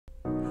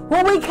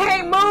When we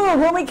can't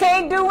move, when we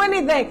can't do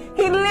anything,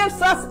 he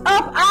lifts us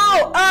up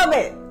out of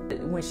it.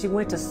 When she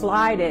went to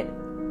slide it,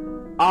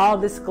 all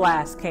this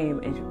glass came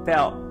and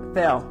fell.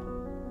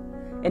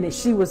 And then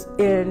she was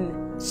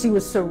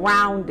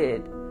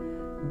surrounded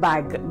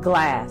by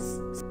glass.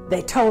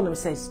 They told him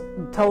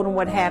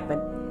what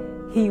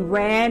happened. He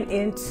ran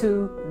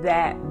into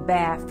that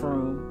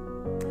bathroom,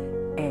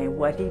 and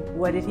what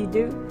did he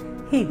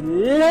do? He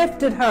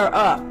lifted her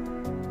up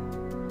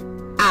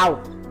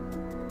out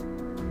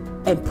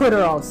and put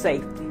her on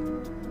safety.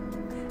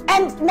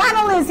 And not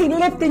only is he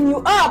lifting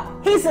you up,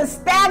 he's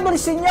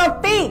establishing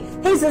your feet.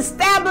 He's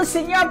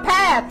establishing your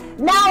path.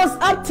 Now it's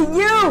up to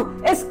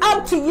you. It's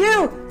up to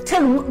you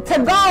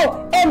to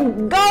go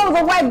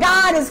the way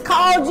God has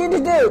called you to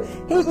do.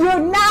 You're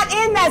not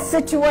in that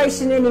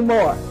situation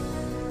anymore.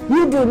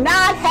 You do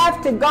not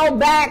have to go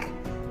back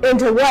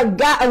into what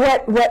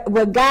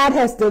God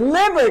has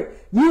delivered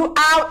you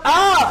out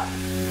of.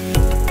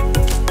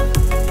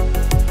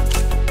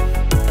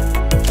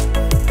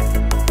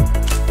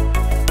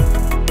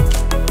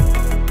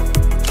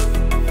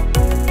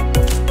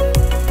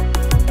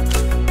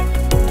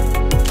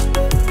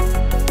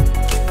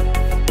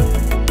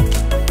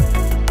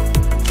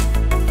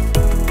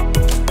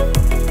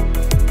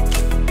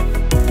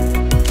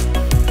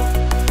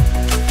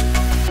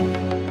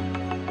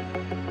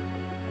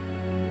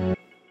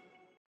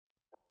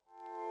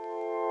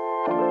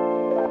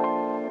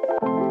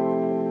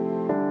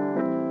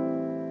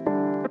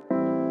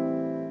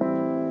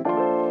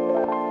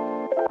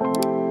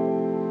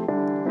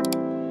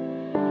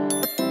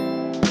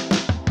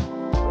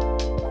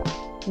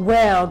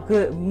 Well,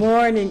 good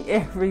morning,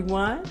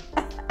 everyone.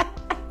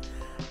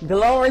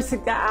 Glory to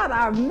God,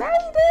 I made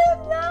it.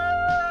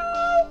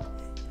 No.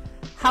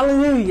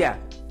 Hallelujah.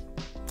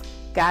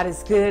 God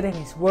is good and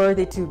he's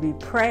worthy to be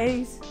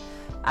praised.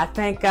 I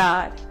thank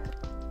God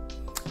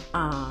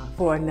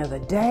for another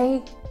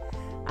day.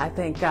 I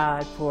thank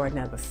God for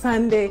another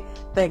Sunday.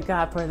 Thank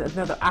God for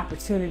another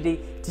opportunity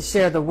to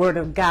share the word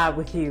of God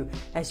with you.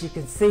 As you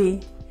can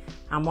see,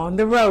 I'm on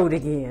the road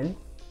again.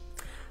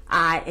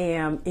 I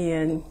am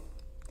in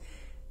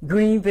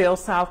Greenville,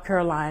 South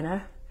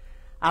Carolina.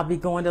 I'll be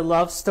going to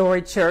Love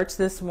Story Church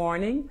this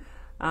morning.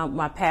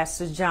 My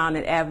pastor, John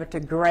and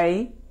Avita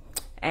Gray,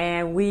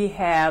 and we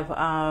have.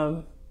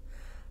 I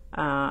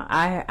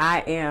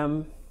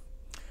am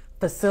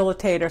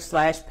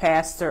facilitator /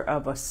 pastor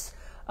of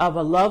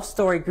a love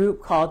story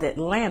group called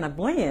Atlanta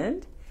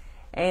Blend,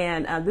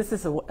 and this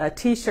is a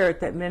T-shirt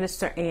that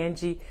Minister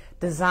Angie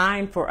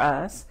designed for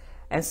us,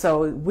 and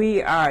so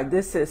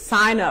This is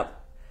sign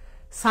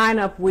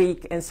up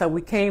week, and so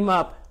we came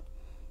up.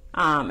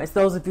 As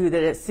those of you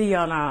that see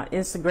on our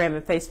Instagram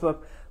and Facebook,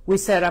 we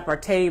set up our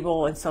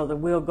table, and so that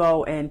we'll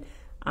go and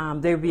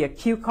there'll be a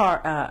cue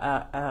card,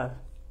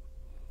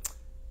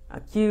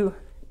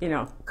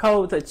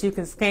 code that you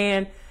can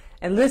scan.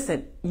 And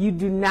listen, you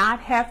do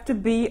not have to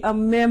be a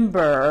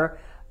member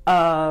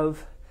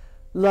of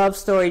Love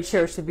Story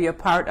Church to be a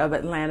part of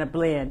Atlanta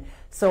Blend.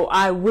 So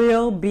I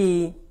will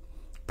be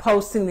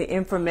posting the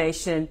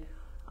information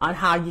on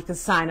how you can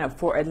sign up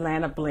for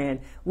Atlanta Blend.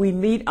 We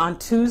meet on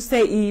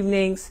Tuesday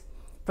evenings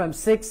from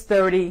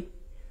 6:30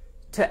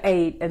 to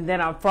 8, and then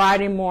on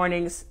Friday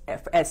mornings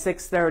at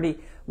 6:30,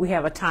 we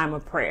have a time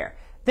of prayer.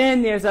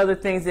 Then there's other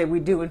things that we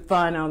do in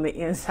fun on the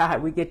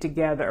inside. We get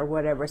together or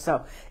whatever.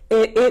 So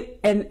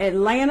and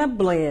Atlanta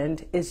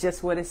Blend is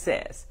just what it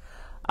says.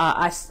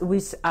 We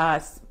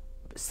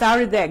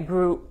started that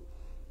group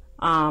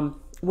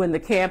when the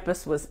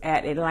campus was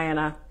at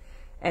Atlanta.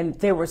 And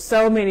there were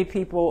so many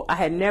people. I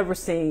had never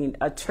seen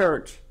a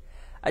church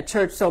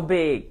so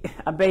big,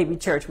 a baby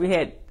church. We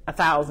had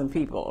 1,000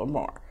 people or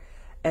more.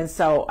 And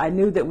so I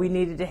knew that we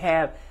needed to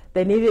have,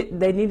 they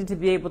needed to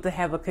be able to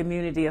have a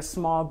community, a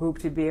small group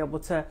to be able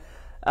to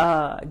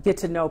get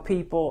to know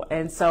people.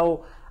 And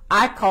so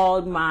I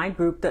called my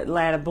group the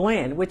Atlanta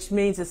Blend, which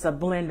means it's a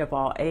blend of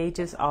all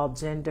ages, all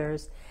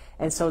genders.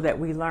 And so that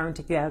we learn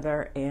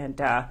together,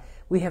 and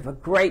we have a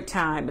great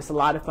time. It's a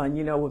lot of fun.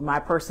 You know, with my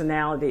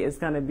personality, it's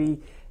going to be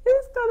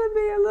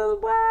a little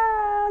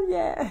wild,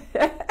 yeah.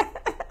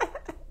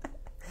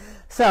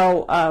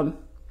 So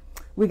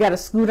we got to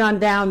scoot on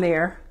down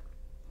there,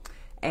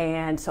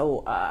 and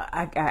so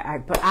I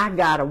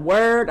got a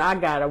word.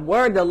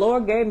 The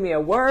Lord gave me a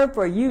word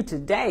for you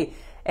today,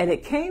 and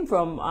it came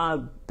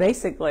from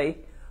basically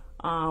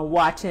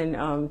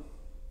watching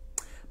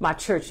my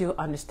church. You'll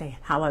understand.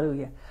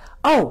 Hallelujah.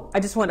 Oh, I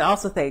just want to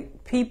also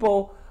thank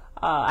people.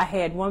 I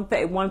had one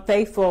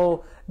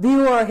faithful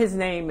viewer. His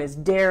name is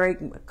Derek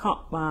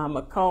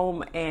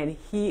McComb, and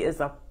he is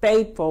a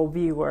faithful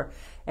viewer.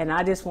 And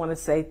I just want to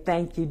say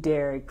thank you,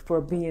 Derek, for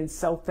being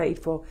so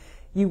faithful.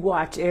 You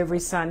watch every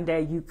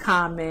Sunday. You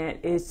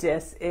comment. It's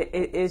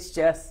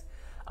just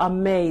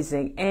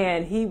amazing.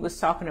 And he was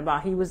talking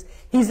about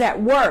he's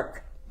at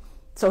work,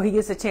 so he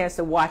gets a chance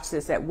to watch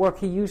this at work.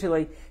 He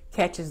usually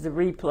catches the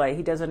replay.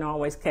 He doesn't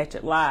always catch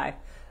it live,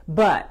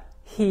 but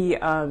he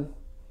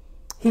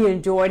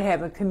enjoyed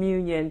having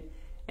communion,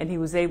 and he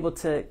was able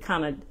to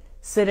kind of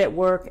sit at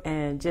work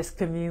and just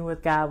commune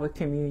with God with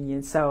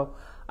communion. So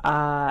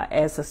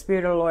as the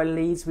Spirit of the Lord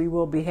leads, we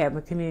will be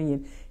having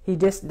communion. He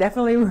just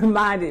definitely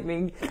reminded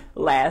me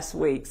last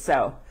week.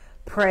 So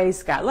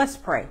praise God. Let's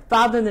pray.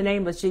 Father, in the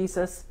name of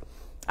Jesus,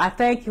 I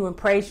thank you and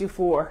praise you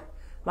for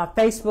my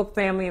Facebook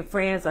family and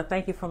friends. I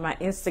thank you for my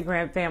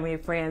Instagram family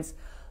and friends.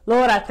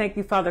 Lord, I thank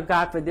you, Father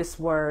God, for this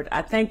word.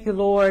 I thank you,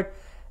 Lord,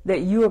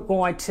 that you are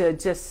going to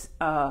just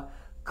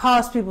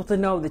cause people to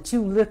know that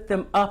you lift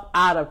them up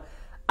out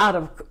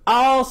of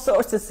all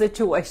sorts of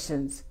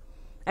situations.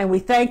 And we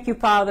thank you,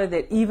 Father,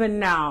 that even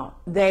now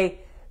they're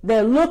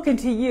looking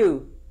to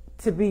you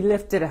to be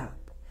lifted up.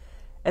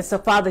 And so,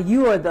 Father,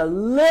 you are the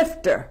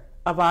lifter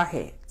of our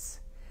heads.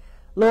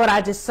 Lord,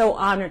 I just so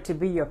honored to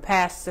be your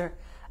pastor.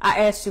 I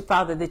ask you,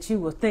 Father, that you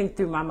will think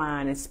through my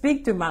mind and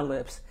speak through my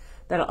lips,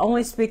 that I'll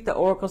only speak the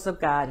oracles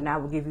of God, and I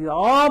will give you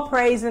all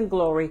praise and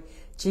glory. In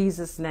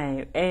Jesus'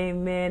 name,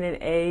 amen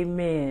and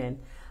amen.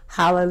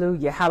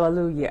 Hallelujah,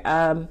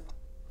 hallelujah.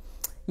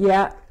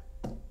 Yeah.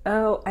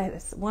 Oh,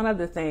 and one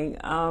other thing.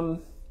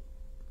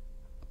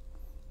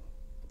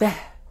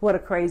 What a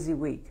crazy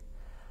week.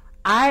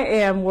 I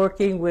am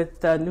working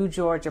with the New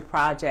Georgia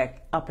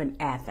Project up in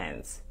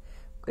Athens.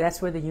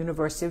 That's where the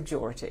University of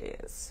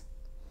Georgia is.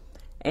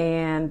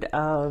 And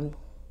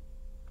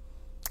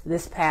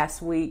this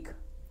past week,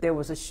 there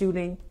was a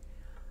shooting.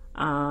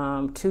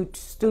 2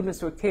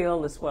 students were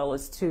killed, as well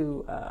as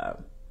 2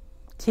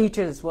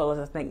 teachers, as well as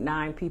I think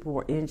 9 people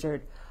were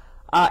injured.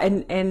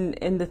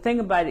 And the thing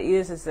about it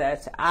is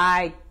that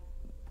I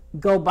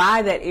go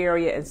by that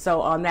area, and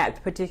so on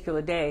that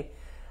particular day,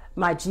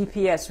 my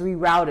GPS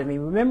rerouted me.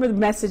 Remember the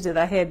message that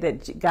I had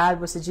that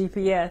God was the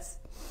GPS?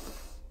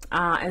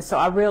 And so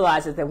I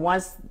realized that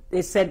once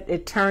it said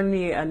it turned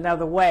me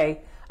another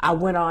way, I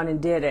went on and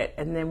did it.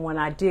 And then when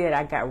I did,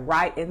 I got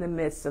right in the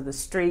midst of the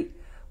street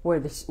where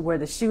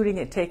the shooting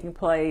had taken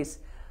place.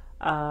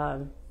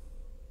 All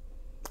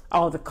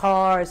the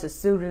cars, the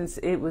students,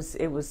 it was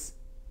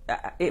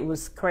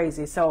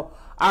crazy. So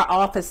our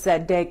office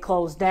that day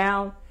closed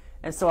down,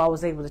 and so I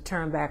was able to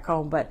turn back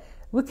home. But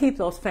we keep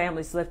those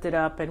families lifted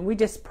up, and we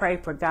just pray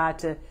for God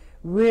to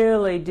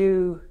really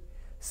do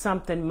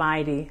something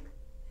mighty,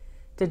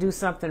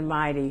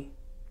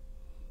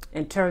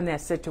 and turn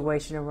that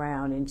situation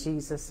around in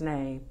Jesus'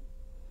 name.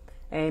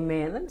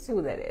 Amen. Let me see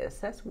who that is.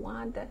 That's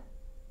Wanda.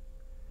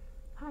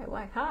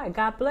 Hi.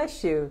 God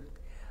bless you.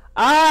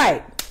 All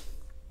right.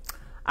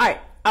 Oh,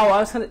 I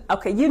was gonna.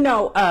 Okay,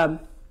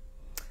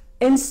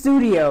 in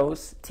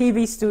studios,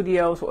 TV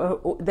studios,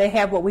 they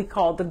have what we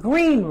call the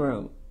green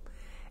room.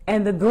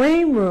 And the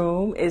green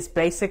room is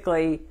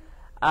basically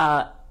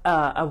a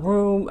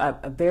room,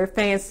 a very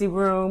fancy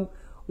room,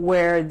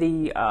 where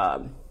the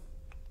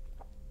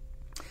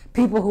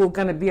people who are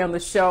going to be on the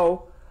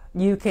show,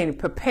 you can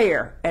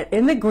prepare.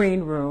 In the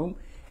green room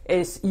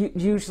is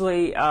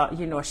usually,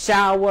 a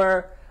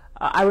shower.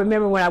 I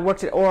remember when I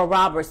worked at Oral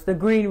Roberts, the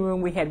green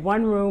room, we had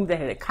one room that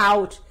had a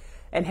couch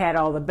and had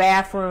all the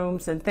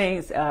bathrooms and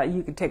things.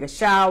 You could take a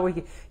shower.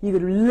 You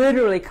could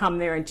literally come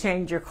there and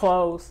change your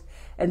clothes.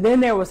 And then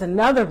there was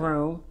another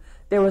room.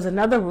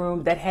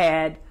 That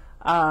had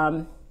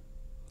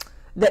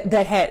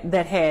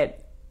that had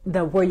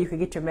where you could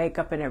get your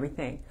makeup and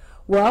everything.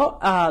 Well,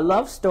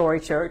 Love Story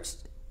Church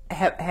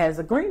has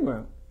a green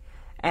room,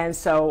 and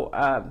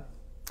so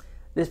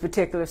this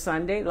particular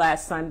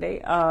last Sunday,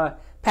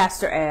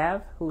 Pastor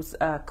Av, who's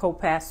a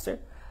co-pastor,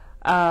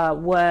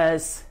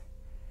 was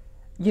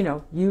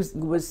going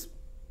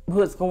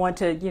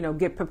to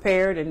get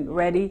prepared and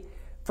ready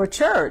for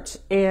church,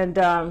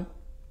 and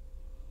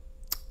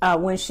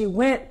when she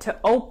went to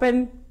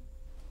open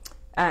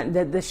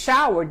the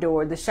shower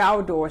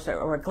doors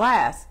are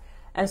glass,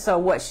 and so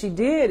what she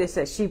did is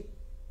that she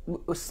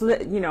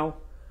when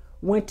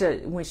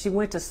she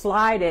went to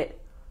slide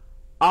it,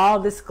 all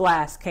this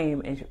glass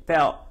came and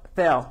fell,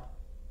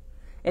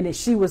 and then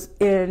she was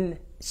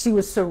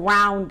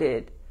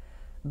surrounded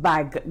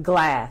by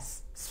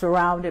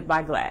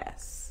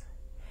glass,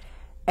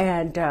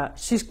 and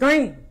she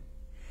screamed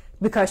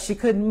because she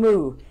couldn't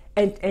move,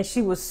 and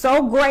she was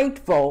so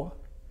grateful.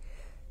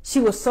 She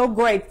was so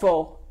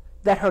grateful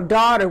that her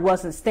daughter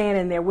wasn't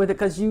standing there with her,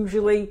 because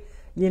usually,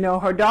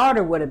 her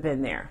daughter would have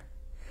been there.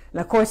 And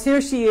of course, here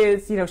she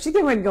is, she's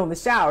getting ready to go in the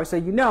shower. So,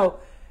 you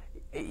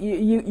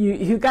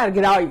got to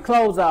get all your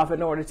clothes off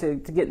in order to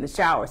get in the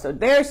shower. So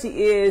there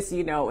she is,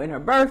 in her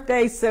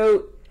birthday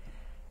suit,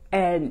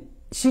 and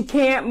she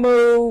can't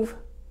move.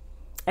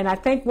 And I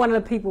think one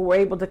of the people were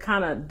able to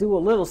kind of do a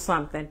little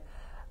something.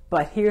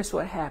 But here's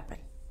what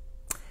happened.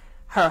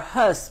 Her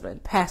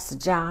husband, Pastor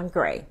John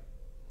Gray,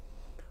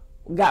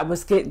 got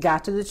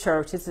to the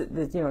church. This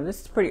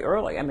is pretty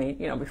early.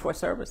 Before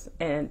service,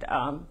 and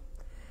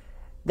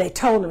they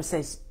told him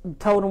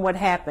what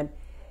happened.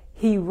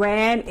 He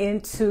ran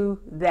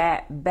into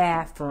that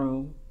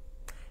bathroom,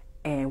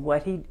 and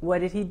what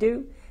did he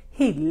do?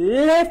 He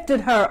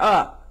lifted her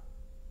up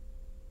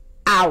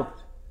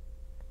out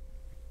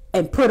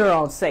and put her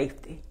on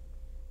safety.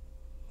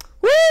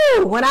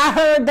 Woo! When I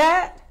heard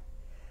that,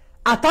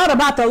 I thought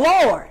about the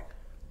Lord.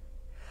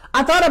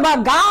 I thought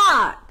about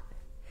God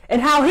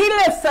and how he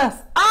lifts us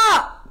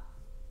up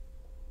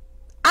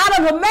out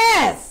of a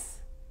mess.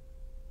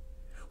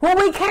 When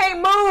we can't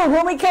move,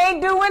 when we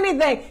can't do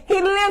anything,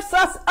 he lifts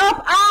us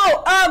up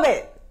out of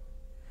it.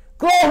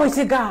 Glory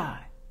to God.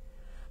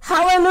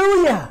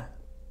 Hallelujah.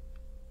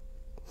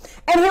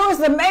 And here was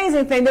the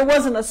amazing thing. There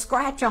wasn't a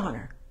scratch on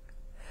her.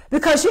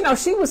 Because,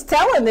 she was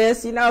telling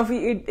this, and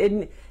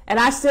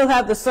I still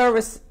have the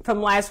service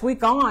from last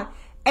week on.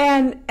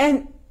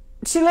 And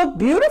she looked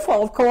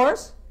beautiful, of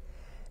course.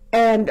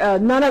 And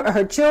none of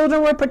her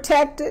children were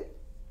protected.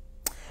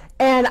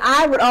 And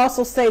I would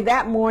also say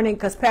that morning,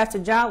 because Pastor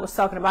John was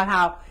talking about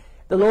how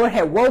the Lord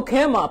had woke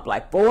him up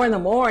like 4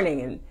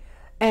 a.m.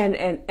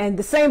 And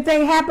the same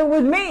thing happened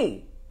with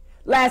me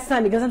last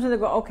Sunday, because I'm just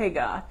going, okay,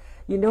 God,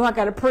 I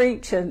got to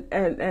preach.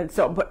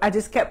 But I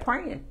just kept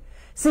praying.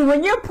 See,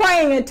 when you're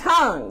praying in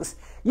tongues,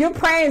 you're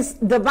praying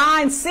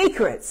divine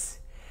secrets,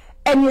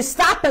 and you're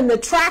stopping the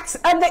tracks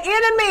of the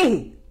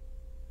enemy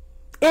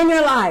in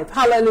your life.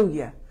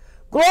 Hallelujah.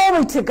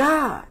 Glory to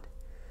God.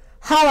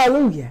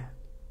 Hallelujah.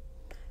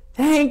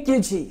 Thank you,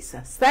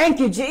 Jesus. Thank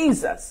you,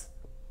 Jesus.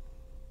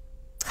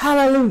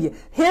 Hallelujah.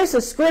 Here's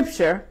a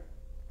scripture.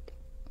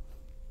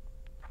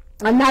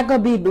 I'm not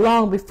going to be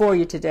long before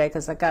you today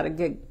because I got to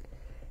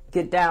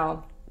get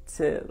down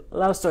to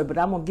love story, but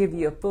I'm going to give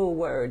you a full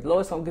word. The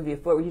Lord's going to give you a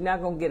full word. You're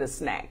not going to get a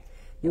snack.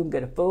 You can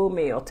get a full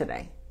meal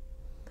today.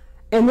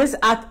 And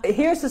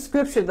here's the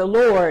scripture the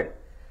Lord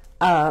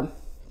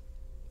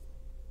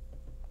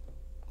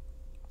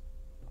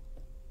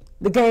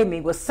gave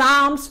me was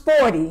Psalms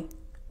 40,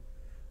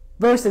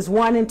 verses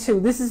 1 and 2.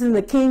 This is in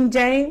the King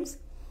James,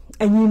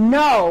 and you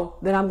know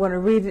that I'm going to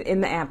read it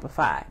in the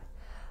Amplified.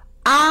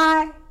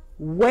 I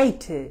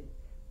waited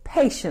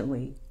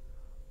patiently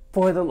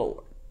for the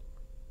Lord,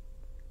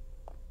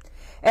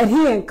 and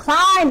he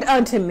inclined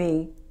unto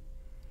me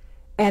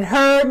and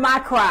heard my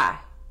cry.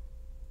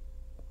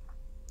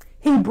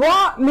 He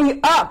brought me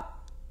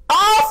up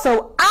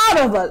also out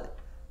of a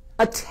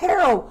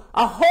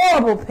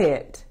horrible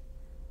pit,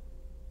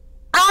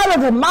 out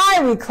of the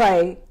miry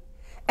clay,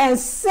 and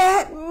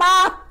set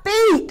my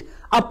feet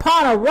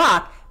upon a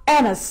rock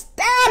and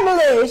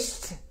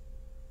established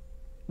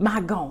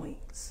my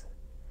goings.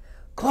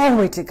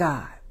 Glory to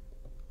God.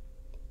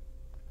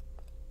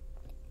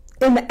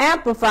 In the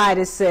Amplified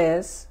it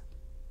says,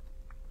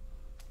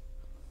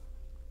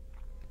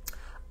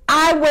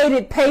 I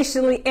waited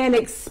patiently and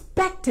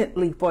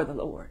expectantly for the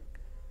Lord.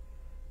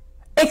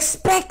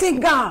 Expecting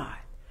God.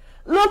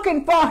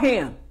 Looking for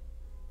him.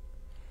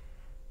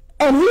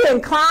 And he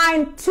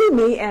inclined to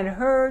me and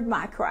heard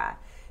my cry.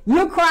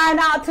 You're crying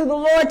out to the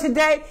Lord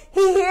today.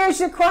 He hears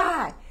your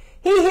cry.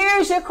 He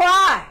hears your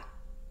cry.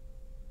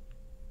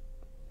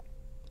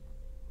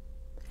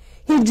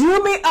 He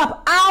drew me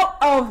up out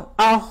of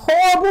a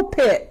horrible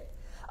pit,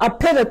 a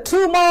pit of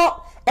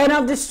tumult and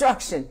of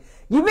destruction.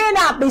 You may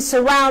not be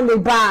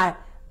surrounded by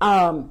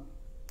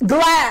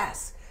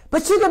glass,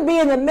 but you can be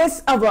in the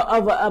midst of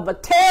a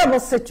terrible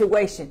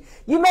situation.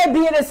 You may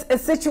be in a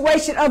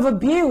situation of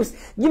abuse.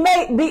 You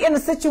may be in a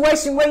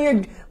situation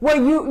where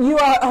you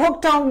are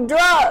hooked on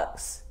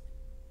drugs.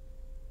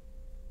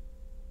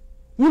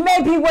 You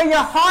may be where your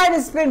heart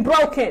has been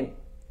broken.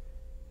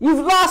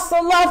 You've lost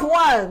a loved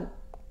one.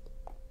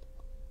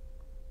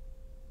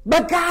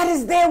 But God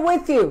is there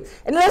with you.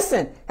 And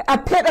listen, a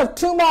pit of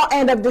tumult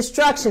and of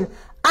destruction,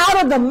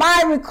 out of the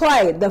miry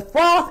clay, the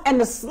froth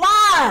and the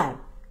slime.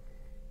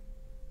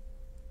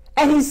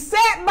 And he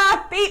set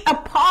my feet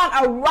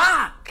upon a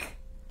rock.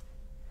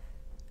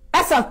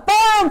 That's a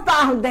firm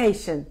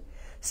foundation,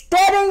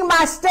 steadying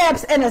my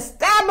steps and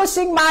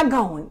establishing my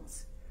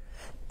goings.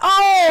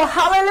 Oh,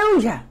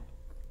 hallelujah.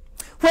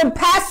 When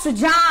Pastor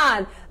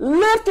John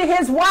lifted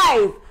his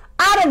wife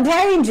out of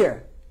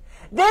danger,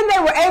 then they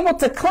were able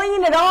to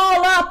clean it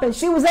all up and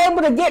she was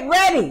able to get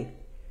ready.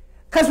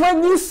 Because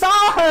when you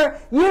saw her,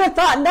 you'd have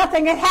thought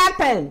nothing had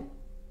happened.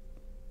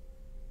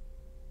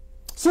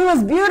 She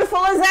was beautiful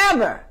as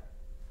ever.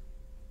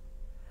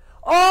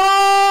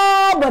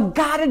 Oh, but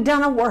God had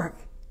done a work.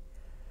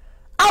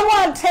 I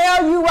want to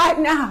tell you right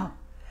now,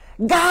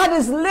 God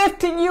is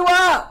lifting you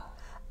up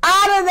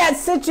out of that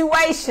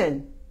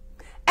situation.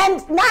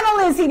 And not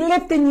only is he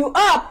lifting you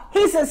up,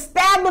 he's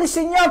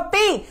establishing your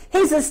feet.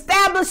 He's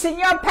establishing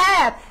your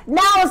path.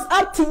 Now it's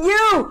up to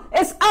you.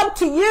 It's up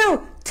to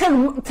you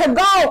to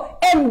go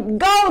and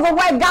go the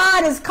way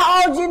God has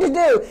called you to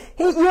do.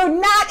 You're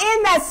not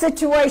in that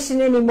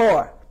situation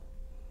anymore.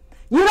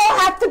 You don't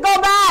have to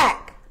go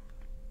back.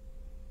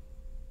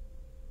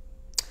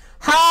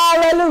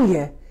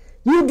 Hallelujah.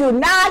 You do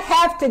not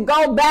have to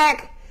go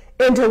back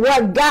into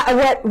what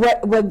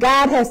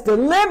God has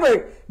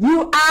delivered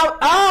you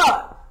out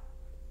of.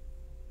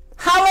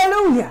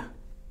 Hallelujah.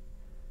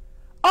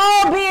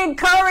 Oh, be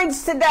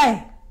encouraged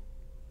today.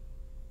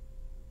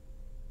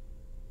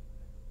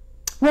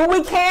 When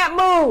we can't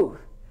move,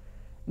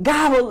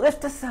 God will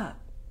lift us up.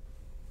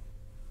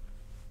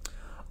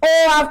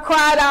 Oh, I've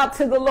cried out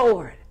to the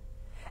Lord,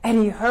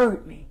 and he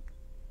heard me.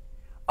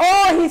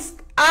 Oh,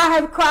 I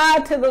have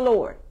cried to the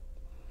Lord.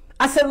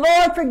 I said,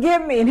 Lord,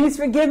 forgive me, and he's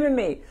forgiven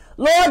me.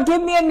 Lord,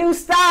 give me a new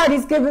start.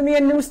 He's giving me a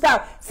new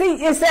start.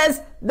 See, it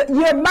says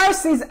your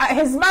mercies,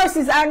 his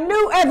mercies are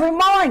new every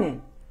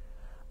morning.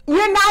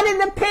 You're not in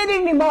the pit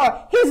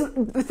anymore. He's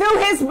through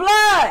his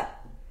blood.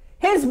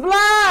 His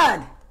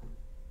blood.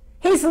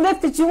 He's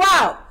lifted you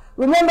out.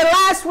 Remember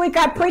last week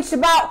I preached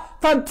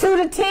about from 2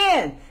 to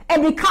 10.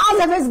 And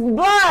because of his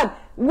blood,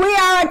 we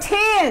are a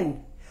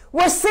 10.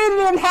 We're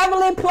seated in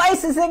heavenly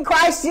places in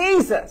Christ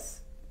Jesus.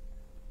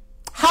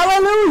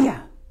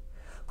 Hallelujah.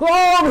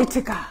 Glory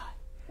to God.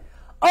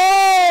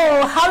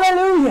 Oh,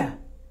 hallelujah.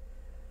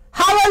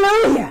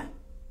 Hallelujah.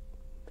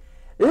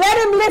 Let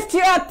him lift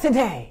you up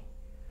today.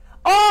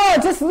 Oh,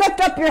 just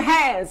lift up your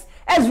hands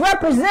as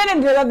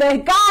representative of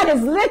that God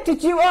has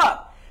lifted you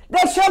up.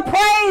 That your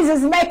praise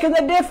is making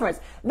a difference.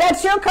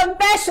 That your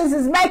confessions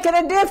is making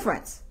a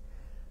difference.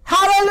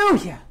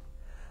 Hallelujah.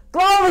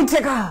 Glory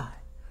to God.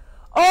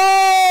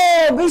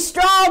 Oh, be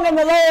strong in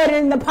the Lord and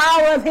in the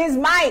power of his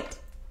might.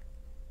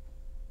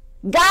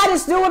 God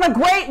is doing a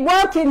great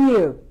work in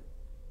you.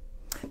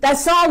 That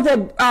song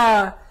that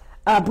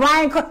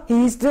Brian,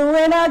 he's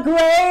doing a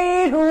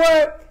great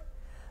work,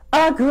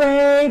 a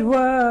great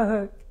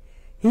work.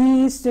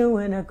 He's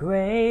doing a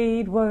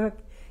great work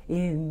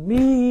in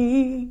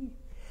me.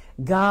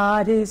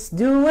 God is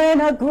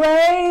doing a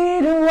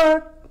great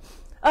work,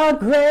 a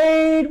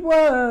great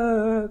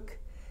work.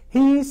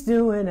 He's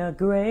doing a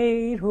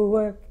great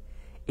work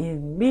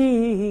in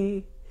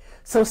me.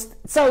 So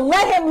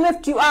let him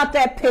lift you out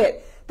that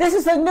pit. This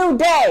is a new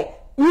day.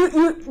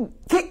 You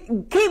keep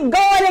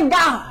going in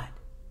God.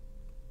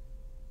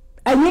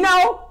 And you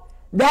know,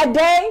 that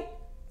day,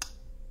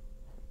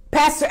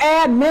 Pastor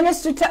Ann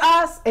ministered to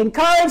us,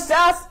 encouraged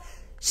us.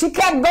 She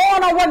kept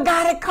going on what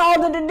God had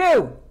called her to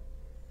do.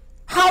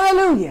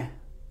 Hallelujah.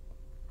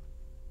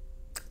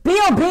 Be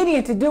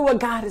obedient to do what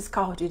God has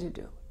called you to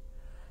do.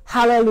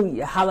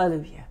 Hallelujah.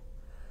 Hallelujah.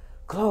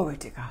 Glory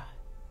to God.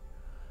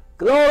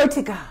 Glory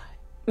to God.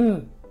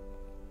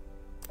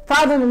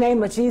 Father, in the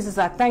name of Jesus,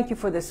 I thank you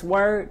for this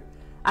word.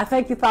 I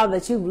thank you, Father,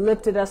 that you've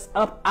lifted us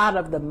up out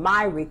of the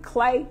miry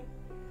clay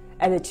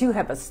and that you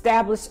have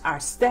established our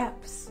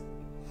steps.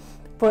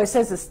 For it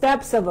says the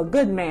steps of a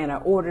good man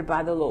are ordered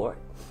by the Lord.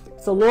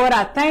 So, Lord,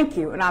 I thank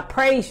you and I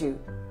praise you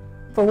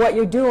for what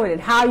you're doing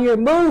and how you're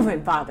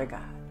moving, Father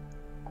God.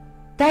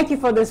 Thank you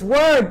for this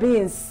word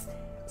being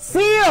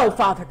sealed,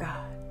 Father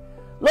God.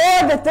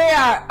 Lord, that they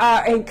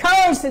are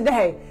encouraged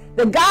today,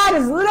 that God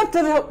has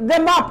lifted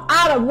them up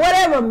out of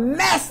whatever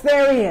mess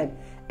they're in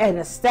and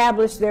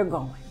established their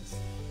goings.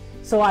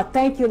 So I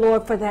thank you,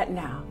 Lord, for that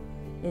now.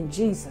 In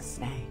Jesus'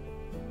 name,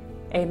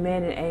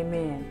 amen and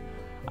amen.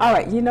 All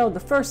right, you know, the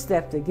first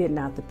step to getting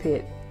out the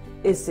pit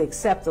is to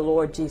accept the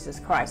Lord Jesus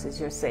Christ as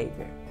your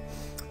Savior.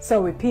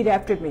 So repeat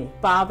after me.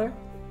 Father,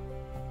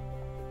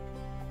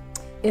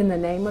 in the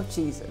name of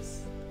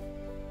Jesus,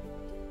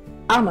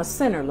 I'm a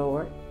sinner,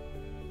 Lord.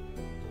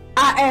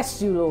 I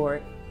ask you,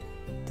 Lord,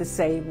 to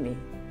save me.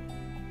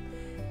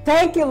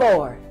 Thank you,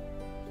 Lord,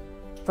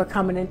 for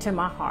coming into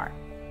my heart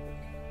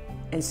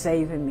and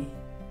saving me.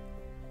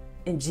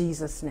 In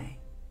Jesus' name.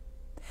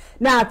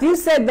 Now, if you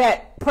said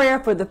that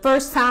prayer for the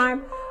first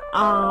time,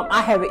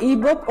 I have an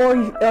ebook, or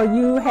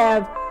you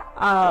have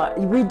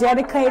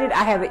rededicated.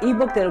 I have an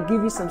ebook that'll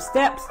give you some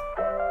steps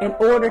in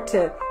order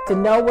to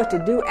know what to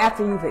do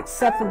after you've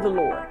accepted the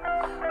Lord.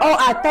 Oh,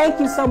 I thank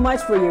you so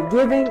much for your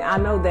giving. I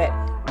know that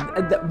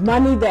the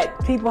money that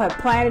people have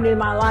planted in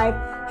my life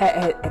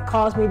had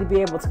caused me to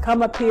be able to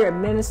come up here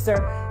and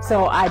minister.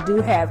 So I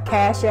do have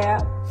Cash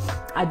App.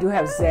 I do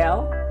have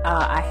Zelle.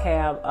 I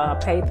have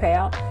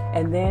PayPal.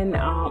 And then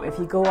if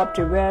you go up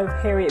to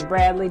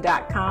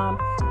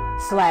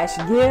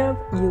RevHarrietBradley.com/give,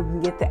 you can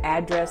get the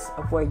address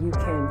of where you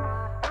can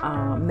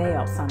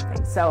mail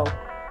something. So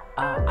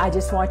I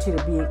just want you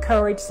to be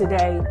encouraged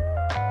today.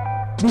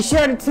 Be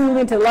sure to tune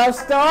into Love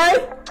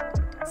Story.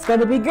 It's going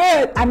to be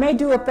good. I may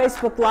do a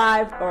Facebook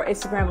Live or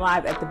Instagram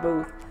Live at the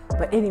booth.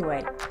 But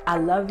anyway, I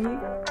love you.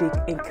 Be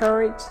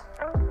encouraged.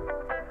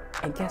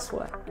 And guess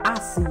what? I'll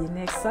see you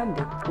next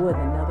Sunday with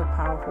another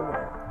powerful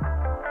word.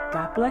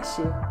 God bless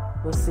you.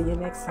 We'll see you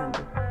next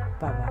Sunday.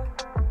 Bye-bye.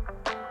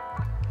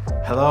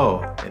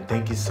 Hello, and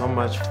thank you so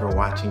much for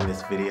watching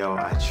this video.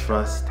 I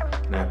trust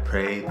and I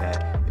pray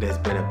that it has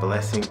been a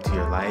blessing to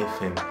your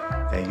life and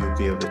that you'll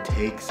be able to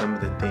take some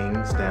of the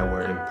things that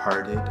were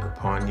imparted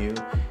upon you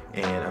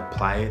and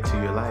apply it to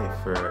your life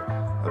for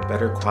a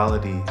better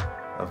quality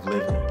of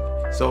living.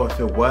 So if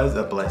it was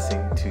a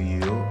blessing to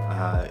you,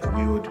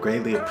 we would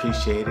greatly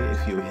appreciate it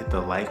if you would hit the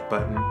like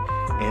button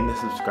and the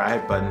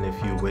subscribe button if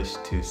you wish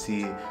to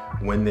see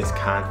when this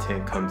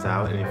content comes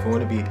out. And if you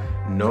want to be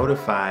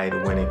notified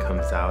when it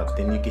comes out,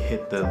 then you can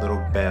hit the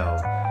little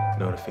bell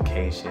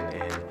notification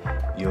and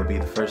you'll be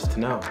the first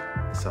to know.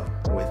 So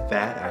with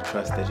that, I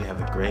trust that you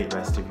have a great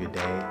rest of your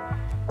day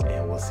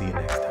and we'll see you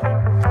next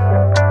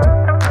time.